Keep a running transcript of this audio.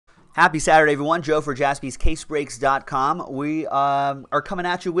Happy Saturday, everyone. Joe for JaspysCaseBreaks.com. We are coming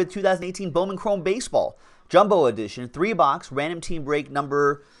at you with 2018 Bowman Chrome Baseball Jumbo Edition, 3-box, random team break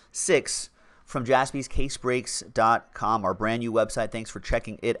number 6 from JaspysCaseBreaks.com, our brand new website. Thanks for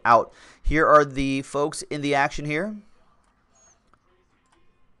checking it out. Here are the folks in the action here.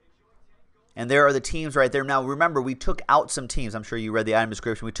 And there are the teams right there. Now, remember, we took out some teams. I'm sure you read the item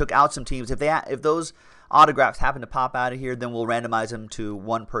description. We took out some teams. If those autographs happen to pop out of here, then we'll randomize them to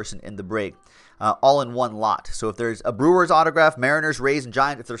one person in the break, all in one lot. So if there's a Brewers autograph, Mariners, Rays, and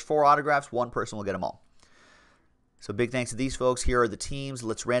Giants, if there's 4 autographs, one person will get them all. So big thanks to these folks. Here are the teams.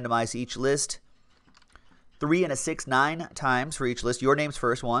 Let's randomize each list. 3 and a 6, 9 times for each list. Your name's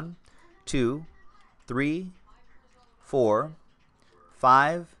first. 1, 2, 3, 4,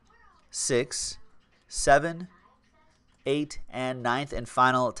 5, 6, 7, 8, and 9th and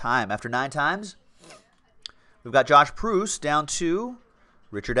final time. After 9 times, we've got Josh Proust down to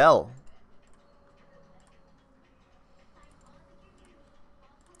Richard L.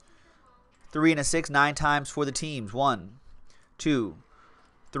 Three and a 6, 9 times for the teams. 1, 2,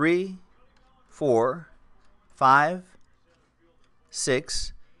 3, 4, 5,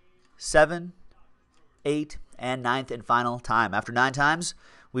 6, 7, 8, and 9th and final time. After 9 times,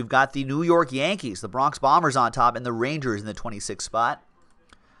 we've got the New York Yankees, the Bronx Bombers on top, and the Rangers in the 26th spot.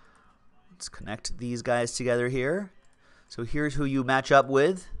 Let's connect these guys together here. So here's who you match up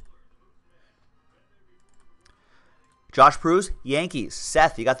with. Josh Proust, Yankees.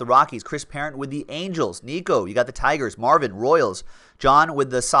 Seth, you got the Rockies. Chris Parent with the Angels. Nico, you got the Tigers. Marvin, Royals. John with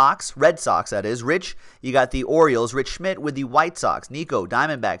the Sox, Red Sox that is. Rich, you got the Orioles. Rich Schmidt with the White Sox. Nico,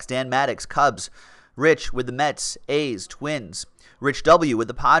 Diamondbacks. Dan Maddox, Cubs. Rich with the Mets, A's, Twins. Rich W with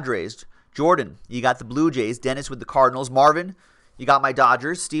the Padres. Jordan, you got the Blue Jays. Dennis with the Cardinals. Marvin, you got my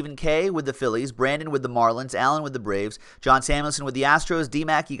Dodgers. Stephen K with the Phillies. Brandon with the Marlins. Allen with the Braves. John Samuelson with the Astros.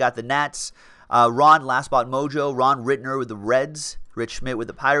 D-Mac, you got the Nats. Ron, Last Spot Mojo. Ron Rittner with the Reds. Rich Schmidt with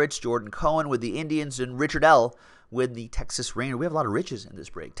the Pirates. Jordan Cohen with the Indians. And Richard L with the Texas Rangers. We have a lot of riches in this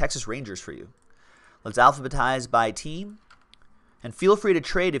break. Texas Rangers for you. Let's alphabetize by team. And feel free to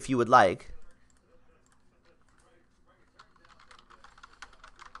trade if you would like.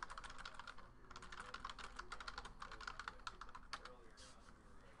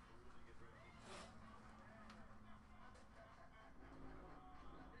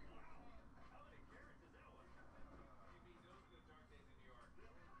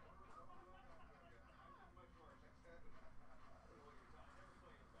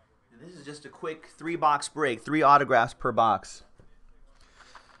 This is just a quick 3-box break, 3 autographs per box.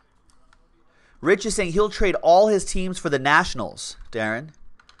 Rich is saying he'll trade all his teams for the Nationals, Darren.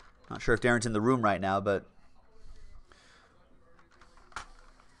 Not sure if Darren's in the room right now, but...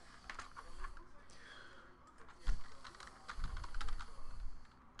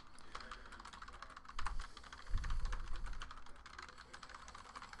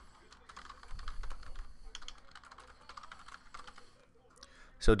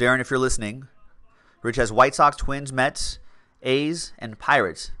 So, Darren, if you're listening, Rich has White Sox, Twins, Mets, A's, and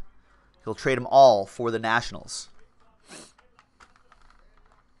Pirates. He'll trade them all for the Nationals.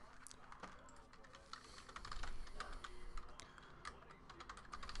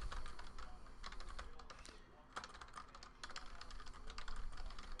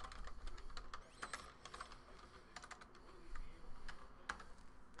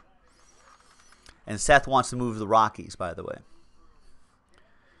 And Seth wants to move the Rockies, by the way.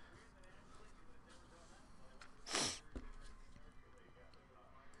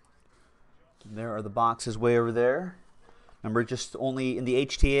 There are the boxes way over there. Remember, just only in the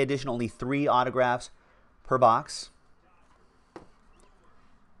HTA edition, only 3 autographs per box.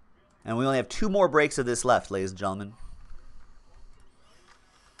 And we only have 2 more breaks of this left, ladies and gentlemen.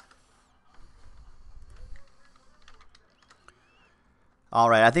 All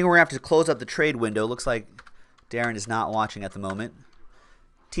right, I think we're going to have to close up the trade window. Looks like Darren is not watching at the moment.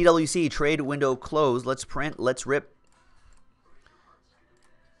 TWC, trade window closed. Let's print. Let's rip.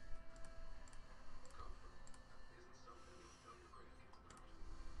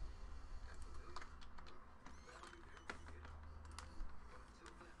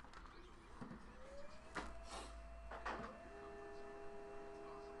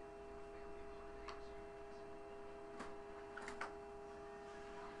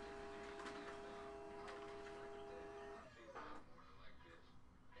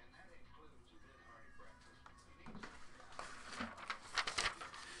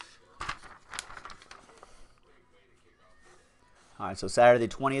 All right, so Saturday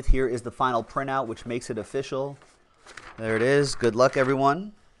the 20th, here is the final printout, which makes it official. There it is. Good luck,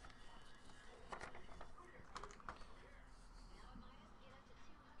 everyone.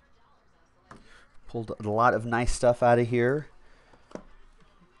 Pulled a lot of nice stuff out of here.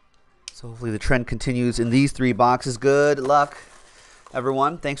 So hopefully the trend continues in these 3 boxes. Good luck,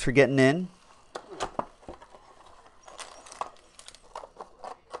 everyone. Thanks for getting in.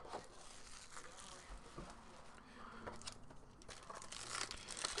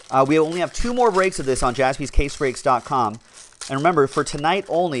 We only have 2 more breaks of this on JaspysCaseBreaks.com. And remember, for tonight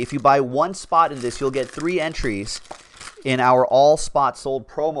only, if you buy 1 spot in this, you'll get 3 entries in our all spots sold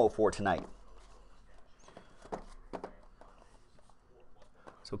promo for tonight.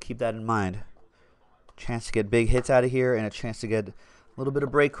 So keep that in mind. Chance to get big hits out of here and a chance to get a little bit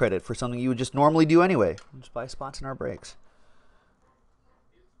of break credit for something you would just normally do anyway. Just buy spots in our breaks.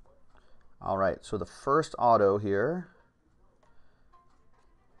 All right, so the first auto here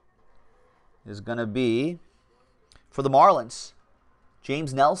is going to be for the Marlins,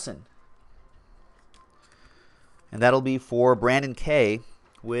 James Nelson. And that'll be for Brandon K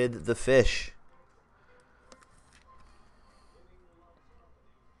with the Fish.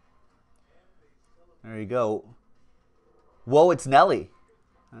 There you go. Whoa, it's Nelly.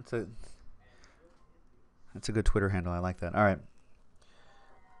 That's a good Twitter handle. I like that. All right.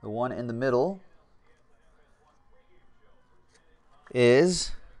 The one in the middle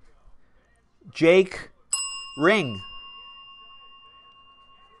is Jake Ring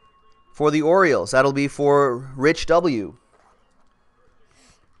for the Orioles. That'll be for Rich W.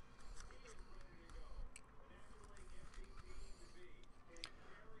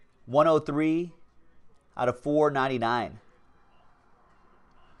 $103 out of $499.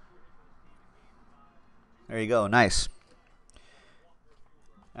 There you go. Nice.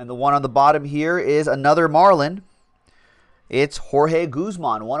 And the one on the bottom here is another Marlin. It's Jorge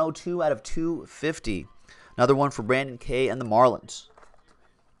Guzman, 102 out of 250. Another one for Brandon K and the Marlins.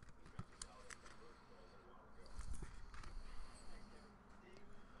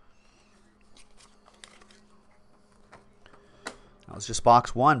 That was just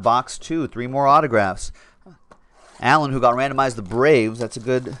box 1. Box 2, 3 more autographs. Allen, who got randomized the Braves, that's a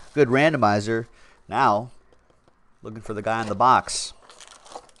good randomizer. Now, looking for the guy in the box.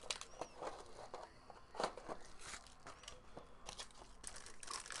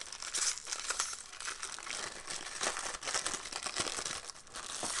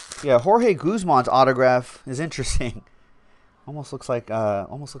 Yeah, Jorge Guzman's autograph is interesting. Almost looks like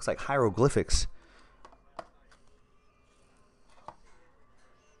hieroglyphics.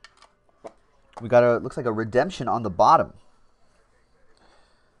 We got looks like a redemption on the bottom.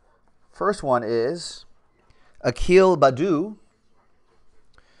 First one is Akil Baddoo.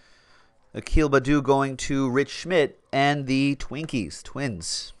 Akil Baddoo going to Rich Schmidt and the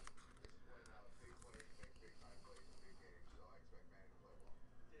Twins.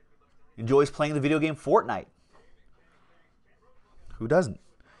 Enjoys playing the video game Fortnite. Who doesn't?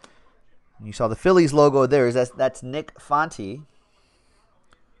 And you saw the Phillies logo there. That's Nick Fonte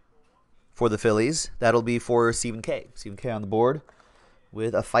for the Phillies. That'll be for Stephen K. Stephen K on the board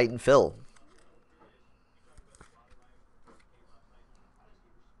with a Fightin' Phil.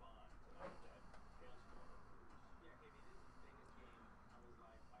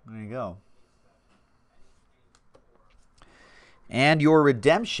 There you go. And your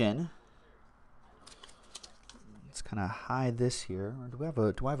redemption. Let's kind of hide this here. Or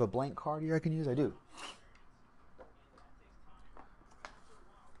do I have a blank card here I can use? I do.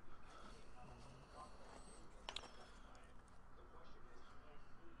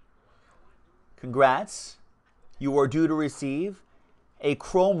 Congrats. You are due to receive a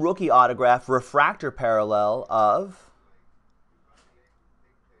Chrome Rookie Autograph Refractor Parallel of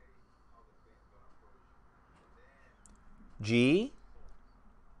G.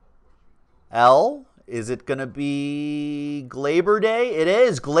 L. Is it going to be Gleyber Day? It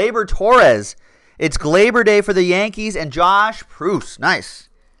is. Gleyber Torres. It's Gleyber Day for the Yankees and Josh Proust. Nice.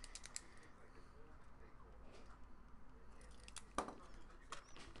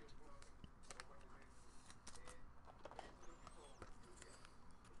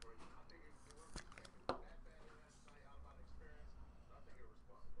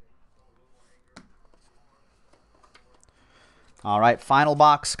 All right, final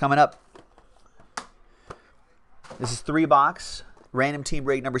box coming up. This is 3-box, random team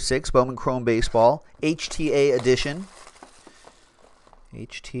break number 6, Bowman Chrome Baseball, HTA edition.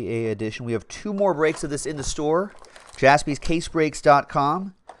 HTA edition. We have 2 more breaks of this in the store.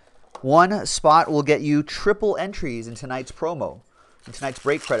 JaspysCaseBreaks.com. 1 spot will get you triple entries in tonight's promo, in tonight's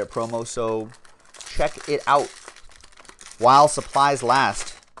break credit promo, so check it out while supplies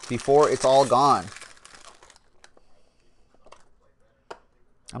last, before it's all gone.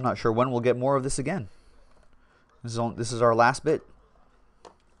 I'm not sure when we'll get more of this again. This is our last bit.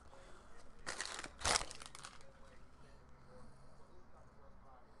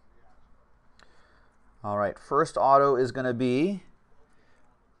 All right, first auto is going to be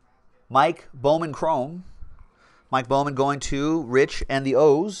Mike Bowman Chrome. Mike Bowman going to Rich and the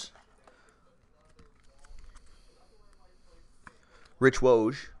O's. Rich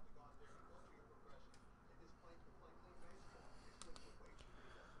Woj.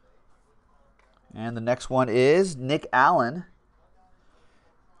 And the next one is Nick Allen.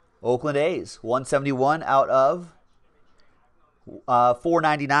 Oakland A's. 171 out of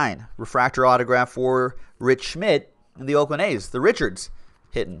 499. Refractor autograph for Rich Schmidt and the Oakland A's. The Richards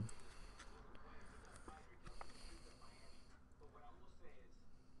hitting.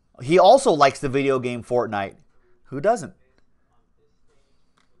 He also likes the video game Fortnite. Who doesn't?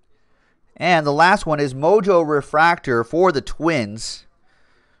 And the last one is Mojo Refractor for the Twins.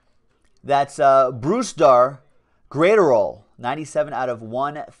 That's Brewstar Graterol. 97 out of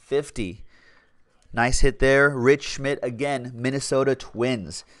 150. Nice hit there. Rich Schmidt again, Minnesota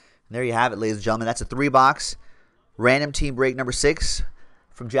Twins. And there you have it, ladies and gentlemen. That's a 3-box random team break number 6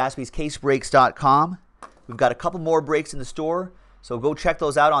 from JaspysCaseBreaks.com. We've got a couple more breaks in the store, so go check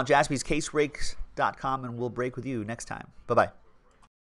those out on JaspysCaseBreaks.com, and we'll break with you next time. Bye-bye.